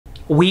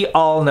We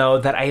all know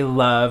that I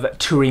love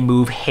to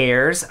remove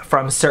hairs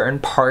from certain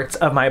parts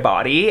of my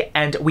body,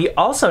 and we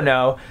also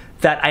know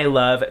that I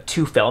love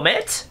to film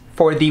it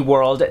for the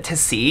world to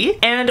see.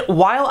 And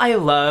while I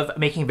love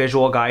making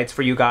visual guides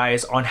for you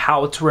guys on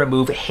how to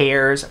remove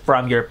hairs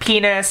from your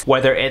penis,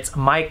 whether it's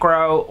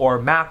micro or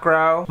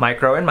macro,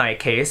 micro in my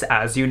case,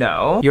 as you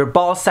know, your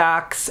ball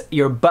sacks,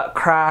 your butt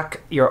crack,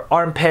 your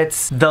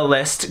armpits, the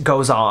list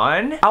goes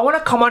on, I want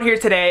to come on here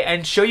today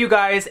and show you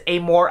guys a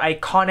more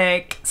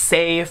iconic,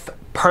 safe,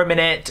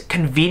 permanent,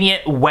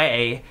 convenient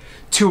way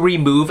to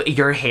remove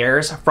your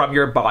hairs from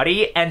your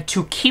body and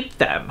to keep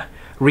them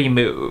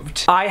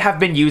removed. I have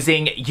been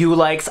using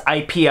DOUCHE's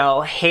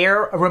IPL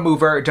hair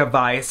remover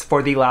device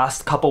for the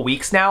last couple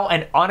weeks now,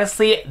 and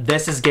honestly,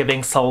 this is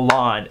giving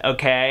salon,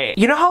 okay?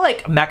 You know how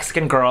like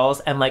Mexican girls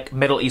and like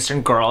Middle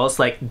Eastern girls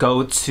like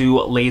go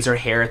to laser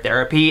hair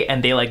therapy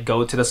and they like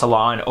go to the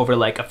salon over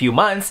like a few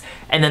months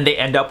and then they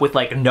end up with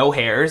like no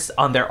hairs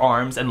on their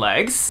arms and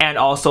legs and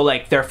also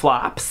like their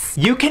flaps?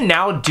 You can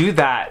now do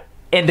that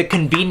in the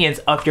convenience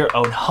of your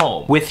own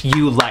home with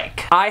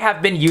DOUCHE. I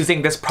have been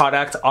using this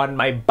product on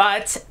my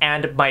butt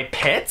and my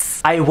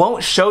pits. I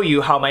won't show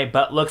you how my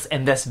butt looks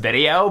in this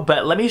video,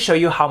 but let me show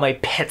you how my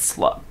pits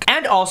look.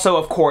 And also,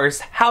 of course,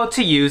 how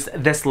to use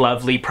this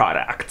lovely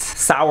product.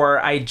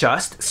 Sour, I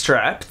just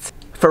stripped.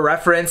 For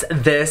reference,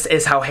 this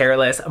is how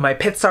hairless my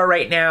pits are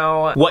right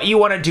now. What you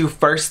want to do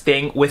first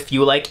thing with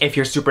DOUCHE if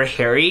you're super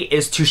hairy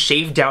is to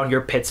shave down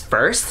your pits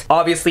first.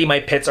 Obviously, my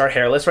pits are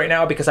hairless right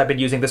now because I've been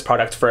using this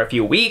product for a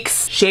few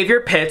weeks. Shave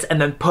your pits and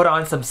then put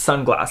on some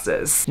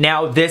sunglasses.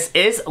 Now, this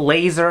is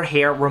laser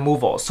hair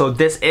removal, so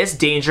this is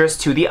dangerous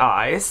to the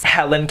eyes.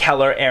 Helen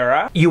Keller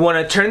era. You want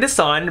to turn this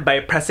on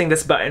by pressing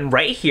this button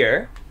right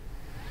here.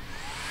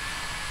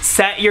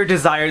 Set your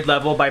desired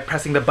level by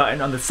pressing the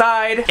button on the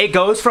side. It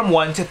goes from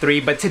 1 to 3,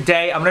 but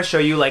today I'm gonna show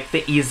you like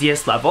the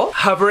easiest level.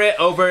 Hover it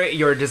over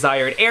your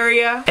desired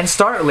area and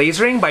start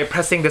lasering by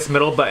pressing this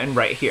middle button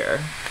right here.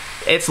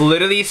 It's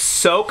literally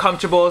so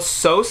comfortable,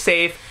 so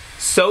safe,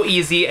 so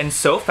easy, and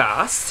so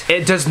fast.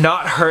 It does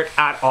not hurt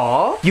at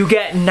all. You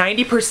get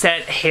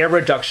 90% hair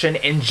reduction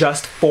in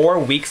just 4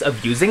 weeks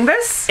of using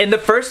this. In the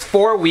first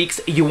 4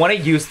 weeks, you want to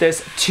use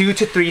this 2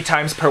 to 3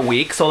 times per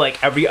week, so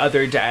like every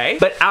other day.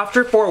 But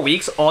after 4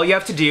 weeks, all you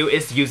have to do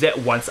is use it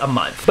once a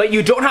month. But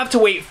you don't have to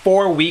wait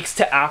 4 weeks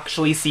to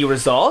actually see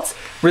results.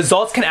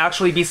 Results can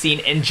actually be seen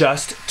in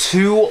just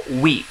 2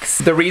 weeks.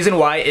 The reason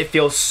why it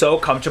feels so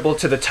comfortable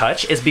to the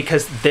touch is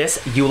because this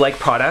DOUCHE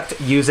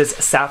product uses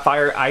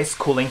sapphire ice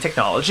cooling technology.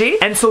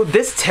 And so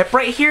this tip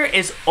right here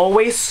is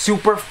always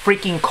super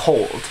freaking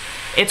cold.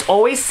 It's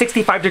always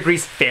 65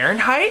 degrees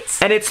Fahrenheit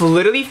and it's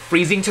literally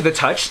freezing to the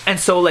touch. And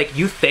so like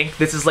you think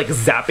this is like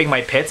zapping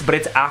my pits, but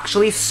it's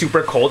actually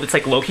super cold. It's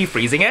like low-key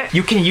freezing it.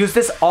 You can use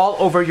this all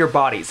over your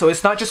body. So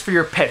it's not just for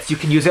your pits. You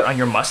can use it on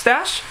your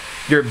mustache,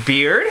 your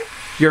beard,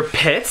 your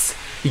pits,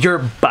 your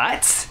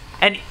butt,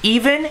 and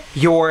even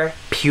your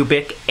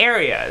pubic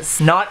areas.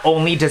 Not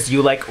only does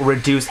DOUCHE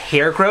reduce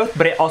hair growth,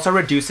 but it also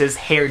reduces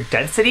hair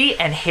density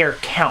and hair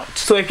count.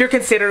 So if you're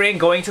considering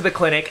going to the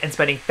clinic and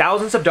spending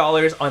thousands of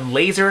dollars on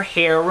laser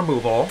hair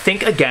removal,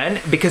 think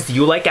again, because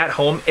DOUCHE at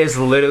home is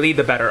literally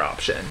the better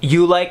option.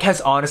 DOUCHE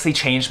has honestly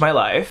changed my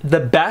life. The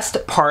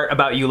best part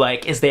about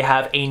DOUCHE is they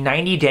have a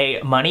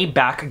 90-day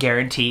money-back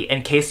guarantee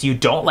in case you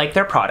don't like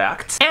their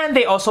product, and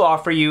they also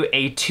offer you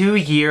a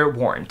 2-year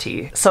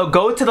warranty. So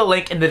go to the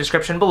link in the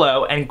description below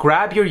and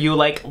grab your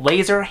DOUCHE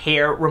laser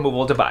hair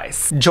removal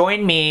device.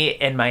 Join me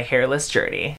in my hairless journey.